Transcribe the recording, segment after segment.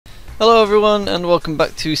Hello everyone and welcome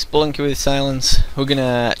back to Spelunky with Silence. We're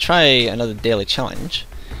gonna try another daily challenge.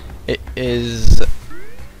 It is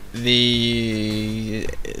the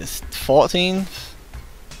 14th?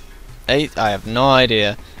 8th? I have no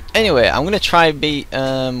idea. Anyway, I'm gonna try beat,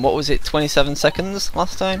 what was it, 27 seconds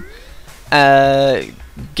last time?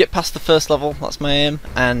 Get past the first level, that's my aim,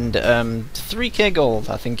 and 3k gold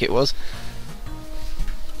I think it was.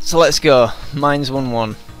 So let's go. Mine's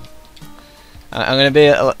 1-1. I'm going to be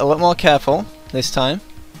a lot more careful this time.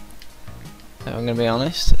 I'm going to be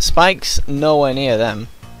honest. Spikes nowhere near them.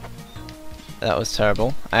 That was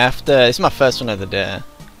terrible. This is my first one of the day,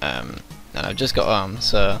 and I've just got home,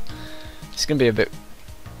 so it's going to be a bit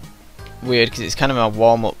weird because it's kind of my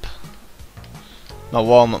warm-up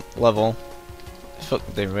level.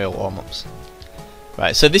 Fuck the real warm-ups.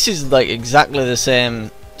 Right, so this is like exactly the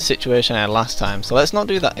same situation I had last time, so let's not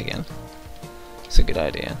do that again. It's a good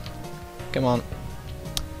idea. Come on.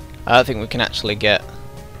 I don't think we can actually get...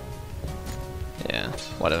 Yeah,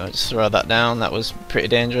 whatever, just throw that down. That was pretty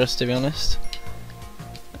dangerous, to be honest.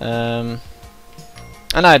 And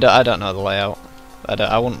I don't know the layout.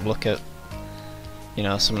 I wouldn't look at, you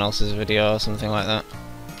know, someone else's video or something like that.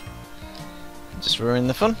 Just ruin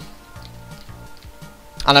the fun.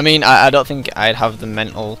 And I mean, I don't think I'd have the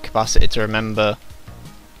mental capacity to remember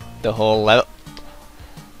the whole level.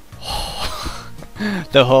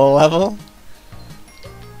 The whole level.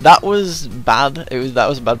 That was bad. That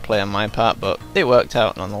was a bad play on my part, but it worked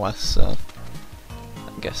out nonetheless. So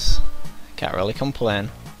I guess I can't really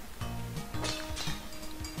complain.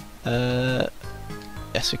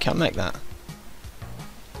 Yes, we can make that.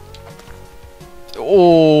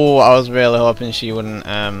 Oh, I was really hoping she wouldn't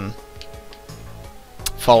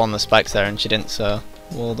fall on the spikes there, and she didn't. So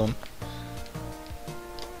well done.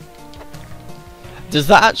 Does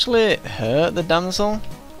that actually hurt the damsel?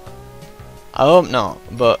 I hope not,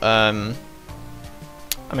 but I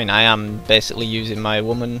mean, I am basically using my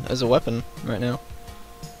woman as a weapon right now.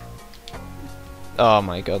 Oh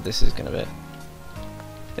my god, this is gonna be...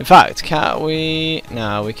 In fact, can't we...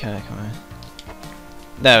 No, we can't, can we?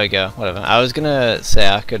 There we go, whatever. I was gonna say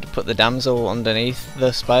I could put the damsel underneath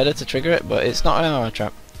the spider to trigger it, but it's not an arrow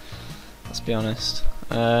trap. Let's be honest.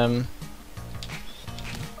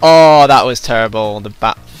 Oh, that was terrible. The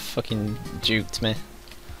bat fucking juked me.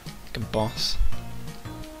 Like a boss.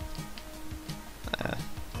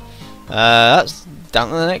 That's down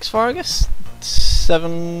to the next floor, I guess.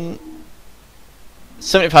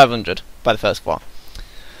 7,500 by the first floor.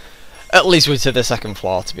 At least we're to the second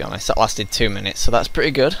floor, to be honest. That lasted 2 minutes, so that's pretty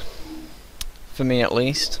good. For me, at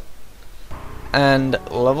least. And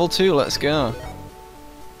level 2, let's go.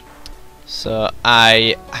 So,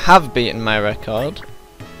 I have beaten my record.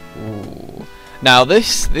 Ooh. Now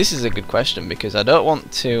this is a good question because I don't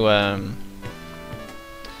want to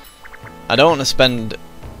spend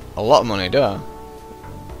a lot of money, do I?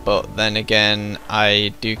 But then again,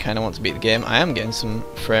 I do kind of want to beat the game. I am getting some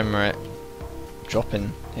frame rate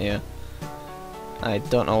dropping here. I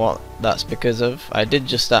don't know what that's because of. I did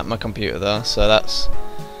just start my computer though, so that's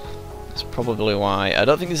probably why. I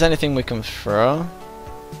don't think there's anything we can throw.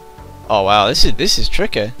 Oh wow, this is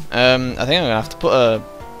tricky. I think I'm gonna have to put a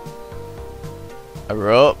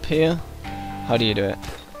rope here. How do you do it?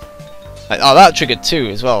 Oh, that triggered 2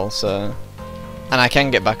 as well, so... And I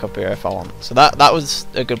can get back up here if I want. So that was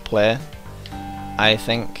a good play, I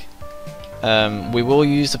think. We will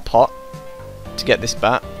use a pot to get this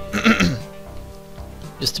bat.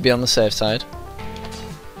 Just to be on the safe side.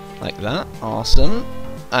 Like that. Awesome.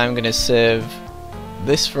 I'm going to save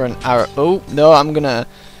this for an arrow. Oh, no, I'm going to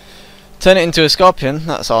turn it into a scorpion.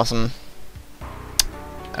 That's awesome.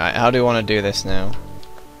 Alright, how do we want to do this now?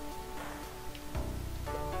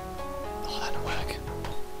 Oh, that didn't work.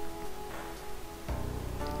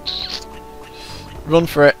 Run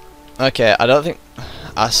for it. Okay, I don't think...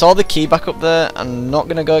 I saw the key back up there. I'm not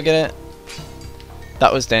going to go get it.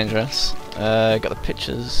 That was dangerous. Got the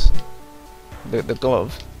pictures. The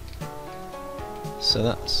glove. So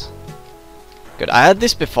that's good. I had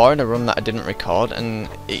this before in a run that I didn't record, and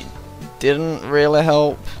it didn't really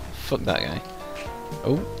help. Fuck that guy.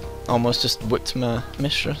 Oh, almost just whipped my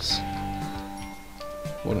mistress.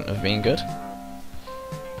 Wouldn't have been good.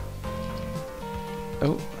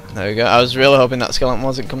 Oh, there we go. I was really hoping that skeleton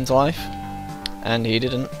wasn't come to life, and he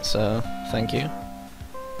didn't, so thank you.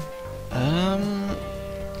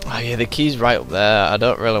 Oh yeah, the key's right up there. I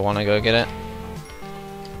don't really want to go get it.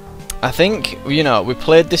 I think, you know, we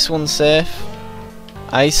played this one safe.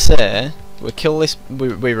 I say we kill this,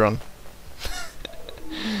 we run.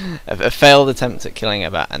 A failed attempt at killing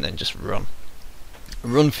a bat and then just run.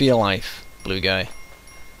 Run for your life, blue guy.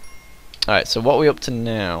 Alright, so what are we up to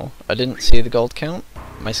now? I didn't see the gold count.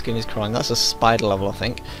 My skin is crawling. That's a spider level, I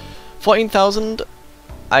think. 14,000.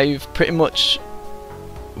 I've pretty much...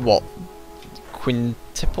 what?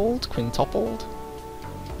 Quintupled?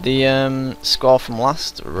 The score from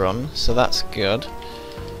last run, so that's good.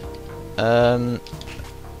 I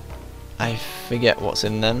forget what's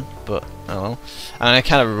in them, but oh well. And I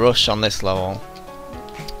kind of rush on this level,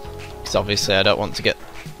 because obviously I don't want to get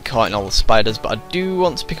caught in all the spiders, but I do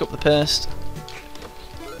want to pick up the paste.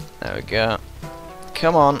 There we go.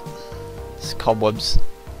 Come on. It's cobwebs.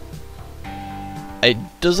 It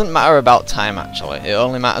doesn't matter about time actually, it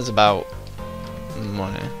only matters about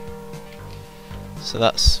money. So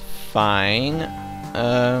that's fine.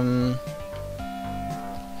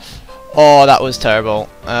 Oh, that was terrible.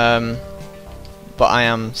 But I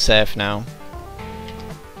am safe now.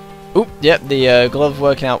 Oop, yep, the glove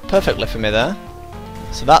working out perfectly for me there.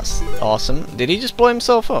 So that's awesome. Did he just blow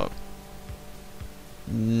himself up?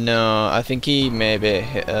 No, I think he maybe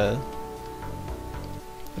hit a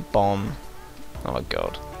bomb. Oh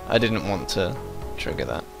god, I didn't want to trigger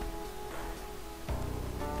that.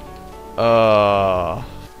 Oh,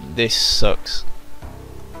 this sucks.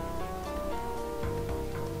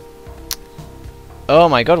 Oh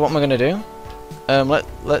my god, what am I gonna do?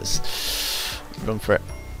 Let's run for it.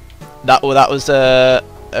 That was a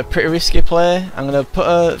pretty risky play. I'm gonna put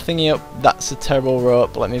a thingy up. That's a terrible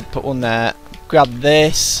rope. Let me put one there. Grab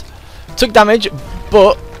this. Took damage,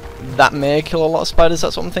 but that may kill a lot of spiders.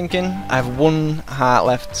 That's what I'm thinking. I have 1 heart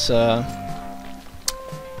left, so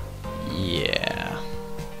yeah.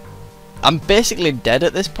 I'm basically dead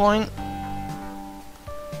at this point.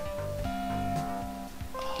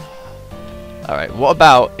 Alright, what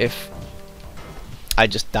about if I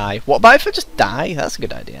just die? What about if I just die? That's a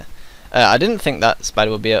good idea. I didn't think that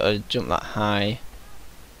spider would be able to jump that high.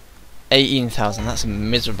 18,000, that's a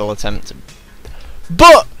miserable attempt.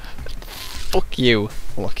 But! Fuck you,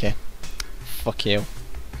 Lucky. Fuck you.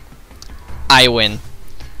 I win.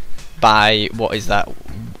 By, what is that?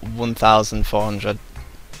 1,400.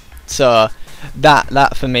 So,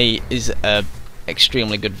 that for me is a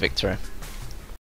extremely good victory.